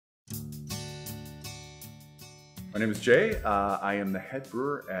My name is Jay. I am the head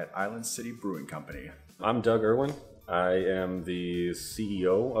brewer at Island City Brewing Company. I'm Doug Irwin. I am the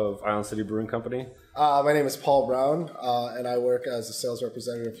CEO of Island City Brewing Company. My name is Paul Brown, and I work as a sales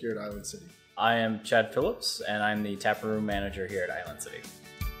representative here at Island City. I am Chad Phillips, and I'm the taproom manager here at Island City.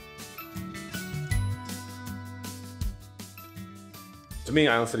 To me,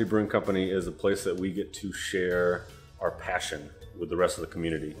 Island City Brewing Company is a place that we get to share our passion with the rest of the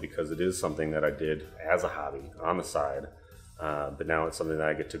community, because it is something that I did as a hobby on the side, but now it's something that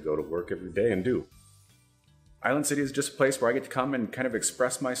I get to go to work every day and do. Island City is just a place where I get to come and kind of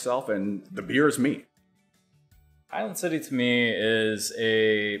express myself, and the beer is me. Island City to me is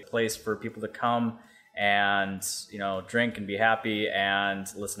a place for people to come and, drink and be happy and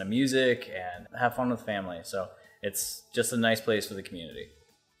listen to music and have fun with family. So it's just a nice place for the community.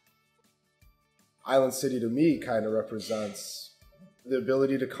 Island City to me kind of represents the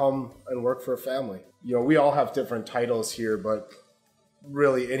ability to come and work for a family. We all have different titles here, but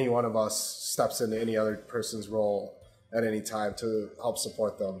really any one of us steps into any other person's role at any time to help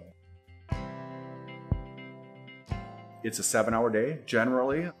support them. It's a 7-hour day,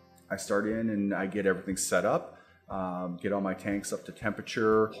 generally. I start in and I get everything set up, get all my tanks up to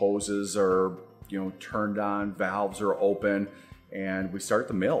temperature, hoses are turned on, valves are open, and we start at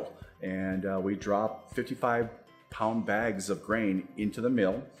the mill. And we drop 55-pound bags of grain into the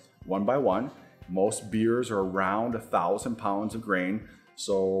mill, one by one. Most beers are around 1,000 pounds of grain.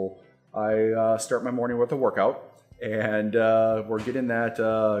 So I start my morning with a workout, and we're getting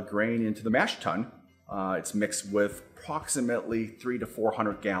that grain into the mash tun. It's mixed with approximately 300 to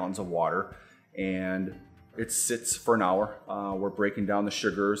 400 gallons of water, and it sits for an hour. We're breaking down the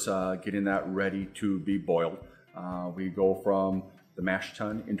sugars, getting that ready to be boiled. We go from the mash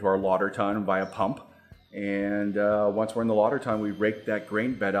tun into our lauter tun via pump, and once we're in the lauter tun, we rake that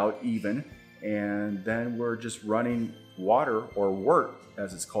grain bed out even, and then we're just running water, or wort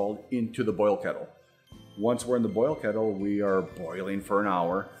as it's called, into the boil kettle. Once we're in the boil kettle, we are boiling for an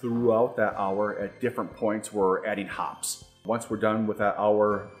hour. Throughout that hour, at different points, we're adding hops. Once we're done with that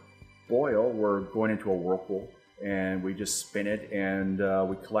hour boil, we're going into a whirlpool, and we just spin it, and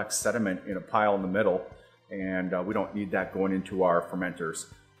we collect sediment in a pile in the middle, and we don't need that going into our fermenters.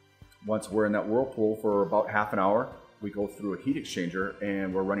 Once we're in that whirlpool for about half an hour, we go through a heat exchanger,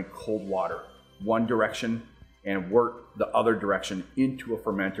 and we're running cold water one direction and work the other direction into a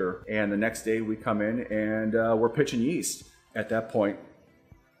fermenter. And the next day we come in and we're pitching yeast. At that point,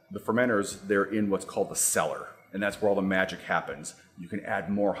 the fermenters, they're in what's called the cellar, and that's where all the magic happens. You can add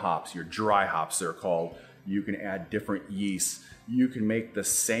more hops, your dry hops they're called. You can add different yeasts. You can make the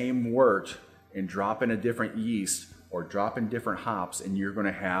same wort and drop in a different yeast or drop in different hops, and you're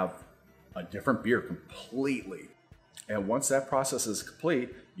gonna have a different beer completely. And once that process is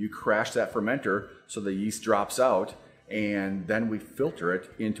complete, you crash that fermenter so the yeast drops out, and then we filter it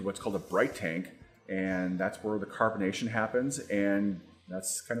into what's called a bright tank, and that's where the carbonation happens, and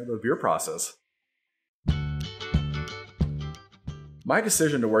that's kind of the beer process. My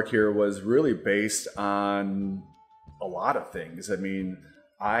decision to work here was really based on a lot of things. I mean,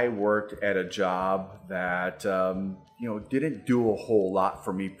 I worked at a job that didn't do a whole lot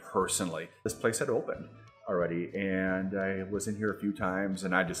for me personally. This place had opened already, and I was in here a few times,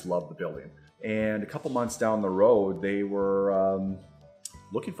 and I just loved the building. And a couple months down the road, they were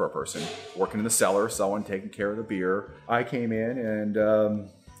looking for a person working in the cellar, someone taking care of the beer. I came in and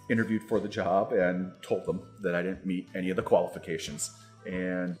interviewed for the job and told them that I didn't meet any of the qualifications.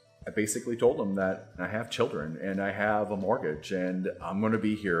 And I basically told them that I have children and I have a mortgage, and I'm going to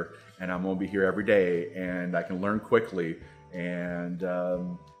be here, and I'm going to be here every day, and I can learn quickly. And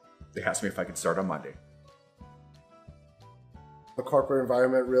they asked me if I could start on Monday. The corporate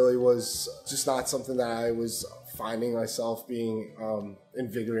environment really was just not something that I was finding myself being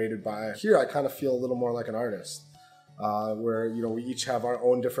invigorated by. Here, I kind of feel a little more like an artist, where we each have our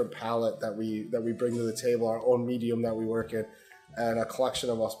own different palette that we bring to the table, our own medium that we work in, and a collection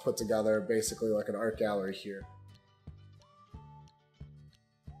of us put together, basically like an art gallery here.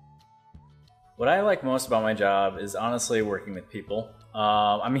 What I like most about my job is honestly working with people.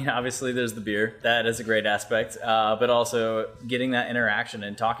 Obviously there's the beer, that is a great aspect, but also getting that interaction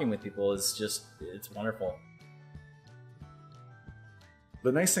and talking with people is it's wonderful.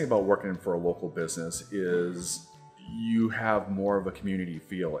 The nice thing about working for a local business is you have more of a community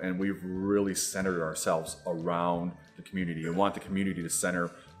feel, and we've really centered ourselves around the community and want the community to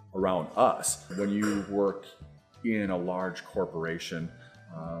center around us. When you work in a large corporation,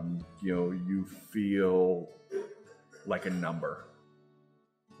 you feel like a number.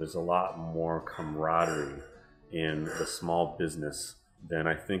 There's a lot more camaraderie in the small business than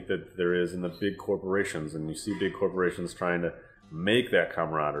I think that there is in the big corporations. And you see big corporations trying to make that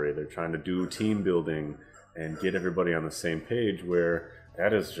camaraderie. They're trying to do team building and get everybody on the same page, where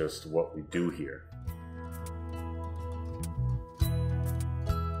that is just what we do here.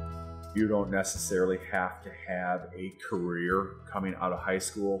 You don't necessarily have to have a career coming out of high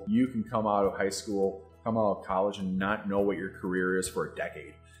school. You can come out of high school, come out of college, and not know what your career is for a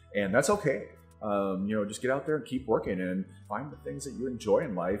decade. And that's okay. Just get out there and keep working and find the things that you enjoy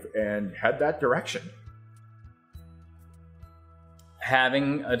in life and head that direction.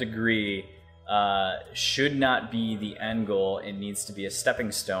 Having a degree should not be the end goal. It needs to be a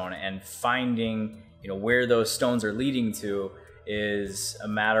stepping stone, and finding where those stones are leading to is a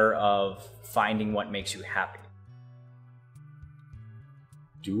matter of finding what makes you happy.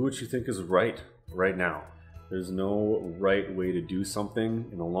 Do what you think is right now. There's no right way to do something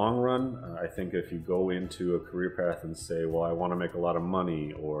in the long run. I think if you go into a career path and say, well, I want to make a lot of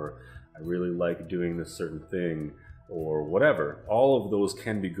money, or I really like doing this certain thing, or whatever, all of those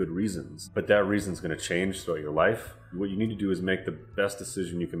can be good reasons, but that reason is going to change throughout your life. What you need to do is make the best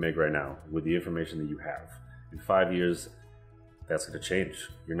decision you can make right now with the information that you have. In 5 years, that's going to change.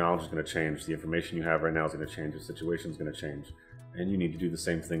 Your knowledge is going to change. The information you have right now is going to change. Your situation is going to change. And you need to do the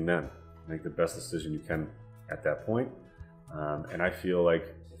same thing then. Make the best decision you can at that point. And I feel like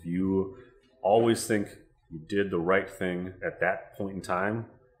if you always think you did the right thing at that point in time,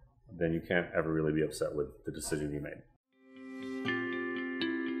 then you can't ever really be upset with the decision you made.